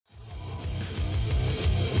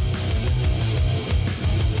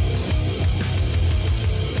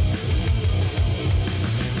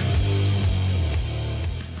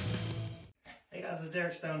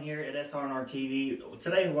Stone here at SR&RTV.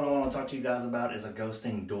 Today what I want to talk to you guys about is a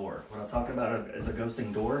ghosting door. What I talk about as a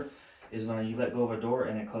ghosting door is when you let go of a door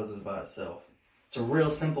and it closes by itself. It's a real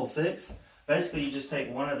simple fix. Basically you just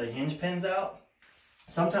take one of the hinge pins out,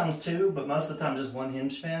 sometimes two, but most of the time just one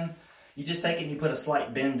hinge pin. You just take it and you put a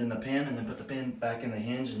slight bend in the pin and then put the pin back in the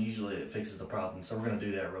hinge, and usually it fixes the problem. So we're going to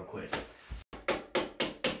do that real quick.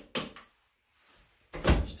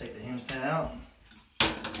 Just take the hinge pin out.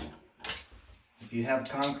 If you have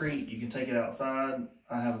concrete, you can take it outside.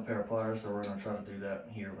 I have a pair of pliers, so we're going to try to do that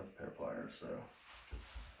here with a pair of pliers.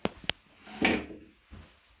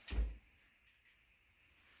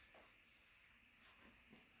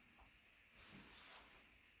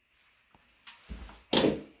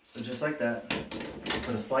 So just like that,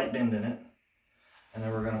 put a slight bend in it, and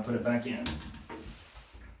then we're going to put it back in.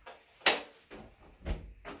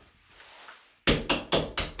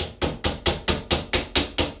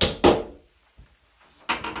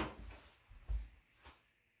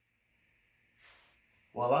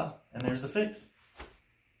 Voila, and there's the fix.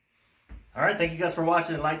 All right, thank you guys for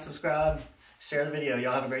watching. Like, subscribe, share the video.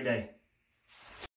 Y'all have a great day.